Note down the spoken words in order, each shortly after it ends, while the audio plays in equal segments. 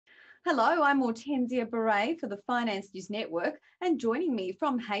Hello, I'm Hortensia Beret for the Finance News Network, and joining me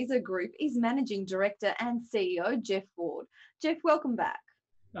from Hazer Group is Managing Director and CEO Geoff Ward. Geoff, welcome back.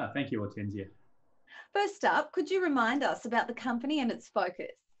 Thank you, Hortensia. First up, could you remind us about the company and its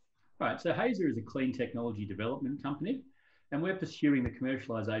focus? Right, so Hazer is a clean technology development company, and we're pursuing the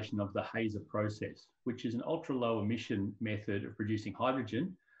commercialisation of the Hazer process, which is an ultra-low emission method of producing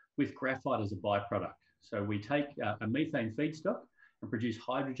hydrogen with graphite as a byproduct. So we take a methane feedstock and produce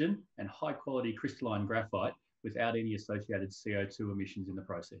hydrogen and high-quality crystalline graphite without any associated CO2 emissions in the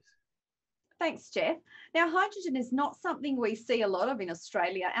process. Thanks, Geoff. Now, hydrogen is not something we see a lot of in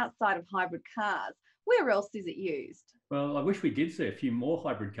Australia outside of hybrid cars. Where else is it used? Well, I wish we did see a few more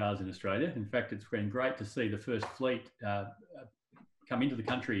hybrid cars in Australia. In fact, it's been great to see the first fleet come into the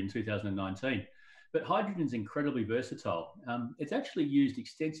country in 2019. But hydrogen is incredibly versatile. It's actually used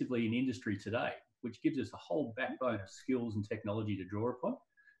extensively in industry today, which gives us a whole backbone of skills and technology to draw upon.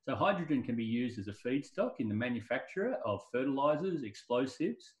 So hydrogen can be used as a feedstock in the manufacture of fertilizers,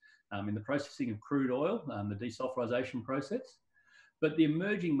 explosives, in the processing of crude oil, the desulfurization process. But the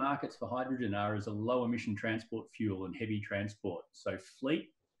emerging markets for hydrogen are as a low emission transport fuel and heavy transport. So fleet,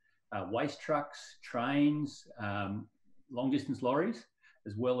 waste trucks, trains, long distance lorries,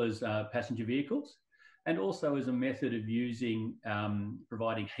 as well as passenger vehicles, and also as a method of using,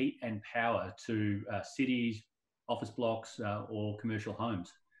 providing heat and power to cities, office blocks, or commercial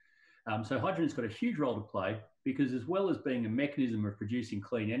homes. So hydrogen's got a huge role to play because, as well as being a mechanism of producing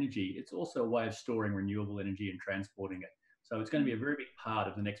clean energy, it's also a way of storing renewable energy and transporting it. So it's going to be a very big part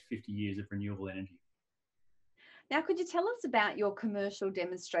of the next 50 years of renewable energy. Now, could you tell us about your commercial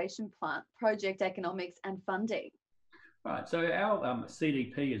demonstration plant, project economics and funding? Right, so our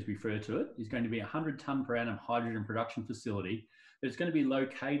CDP, as we refer to it, is going to be a 100-tonne per annum hydrogen production facility that's going to be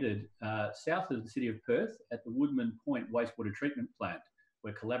located south of the city of Perth at the Woodman Point wastewater treatment plant.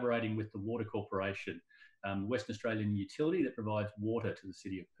 We're collaborating with the Water Corporation, Western Australian utility that provides water to the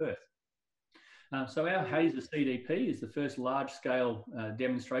city of Perth. So our Hazer CDP is the first large-scale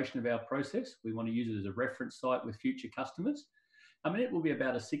demonstration of our process. We want to use it as a reference site with future customers. It will be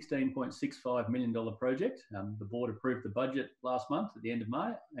about a $16.65 million project. The board approved the budget last month at the end of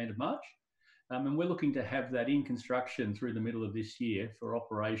March. And we're looking to have that in construction through the middle of this year for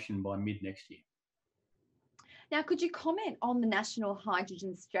operation by mid next year. Now, could you comment on the National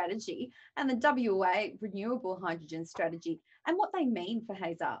Hydrogen Strategy and the WA Renewable Hydrogen Strategy and what they mean for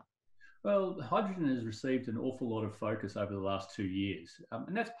Hazer? Well, hydrogen has received an awful lot of focus over the last 2 years.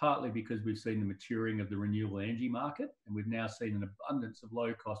 And that's partly because we've seen the maturing of the renewable energy market, and we've now seen an abundance of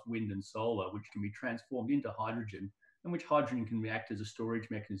low-cost wind and solar, which can be transformed into hydrogen, and which hydrogen can act as a storage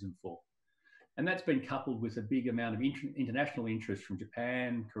mechanism for. And that's been coupled with a big amount of international interest from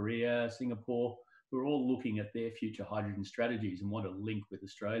Japan, Korea, Singapore, who are all looking at their future hydrogen strategies and want to link with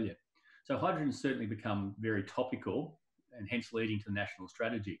Australia. So hydrogen has certainly become very topical and hence leading to the national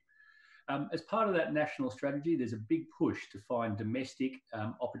strategy. As part of that national strategy, there's a big push to find domestic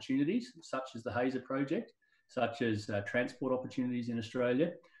opportunities, such as the Hazer project, such as transport opportunities in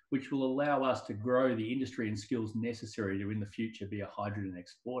Australia, which will allow us to grow the industry and skills necessary to, in the future, be a hydrogen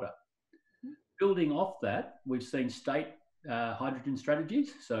exporter. Building off that, we've seen state hydrogen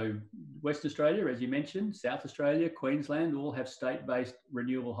strategies. So Western Australia, as you mentioned, South Australia, Queensland, all have state-based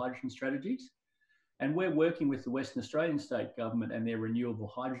renewable hydrogen strategies. And we're working with the Western Australian State Government and their Renewable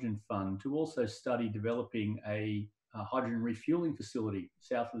Hydrogen Fund to also study developing a hydrogen refuelling facility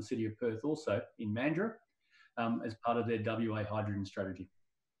south of the city of Perth, also in Mandurah, as part of their WA hydrogen strategy.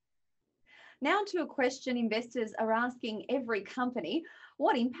 Now to a question investors are asking every company: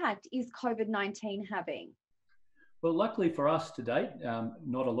 what impact is COVID-19 having? Well, luckily for us to date,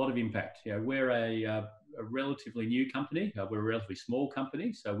 not a lot of impact. We're a relatively new company. We're a relatively small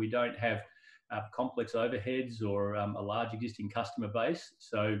company, so we don't have complex overheads or a large existing customer base.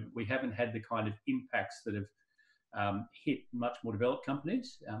 So we haven't had the kind of impacts that have hit much more developed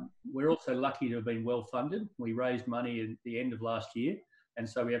companies. We're also lucky to have been well funded. We raised money at the end of last year, and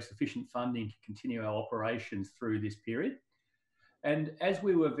so we have sufficient funding to continue our operations through this period. And as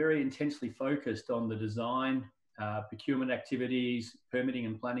we were very intensely focused on the design, procurement activities, permitting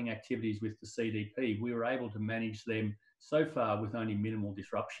and planning activities with the CDP, we were able to manage them so far with only minimal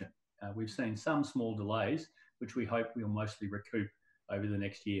disruption. We've seen some small delays, which we hope we'll mostly recoup over the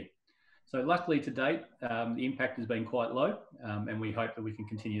next year. So luckily to date, the impact has been quite low, and we hope that we can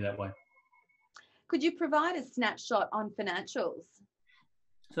continue that way. Could you provide a snapshot on financials?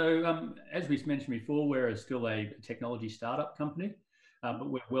 So as we mentioned before, we're still a technology startup company, but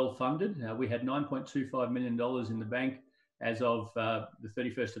we're well funded. We had $9.25 million in the bank as of the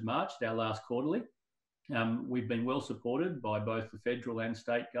 31st of March, our last quarterly. We've been well supported by both the federal and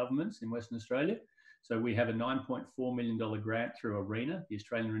state governments in Western Australia. So we have a $9.4 million grant through ARENA, the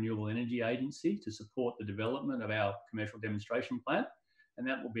Australian Renewable Energy Agency, to support the development of our commercial demonstration plant. And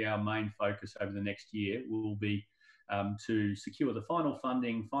that will be our main focus over the next year. Will be to secure the final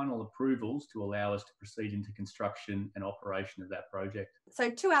funding, final approvals to allow us to proceed into construction and operation of that project. So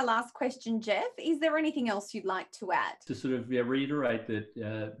to our last question, Geoff, is there anything else you'd like to add? To sort of reiterate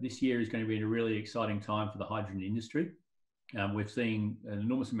that this year is going to be a really exciting time for the hydrogen industry. We're seeing an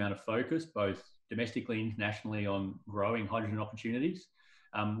enormous amount of focus, both domestically and internationally, on growing hydrogen opportunities.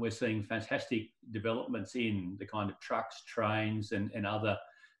 We're seeing fantastic developments in the kind of trucks, trains, and other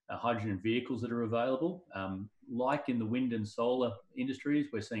hydrogen vehicles that are available. Like in the wind and solar industries,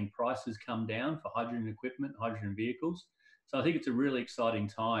 we're seeing prices come down for hydrogen equipment, hydrogen vehicles. So I think it's a really exciting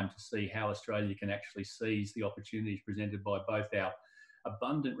time to see how Australia can actually seize the opportunities presented by both our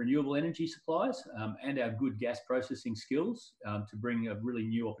abundant renewable energy supplies and our good gas processing skills to bring really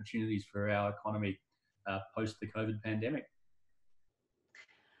new opportunities for our economy post the COVID pandemic.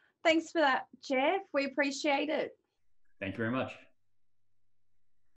 Thanks for that, Geoff. We appreciate it. Thank you very much.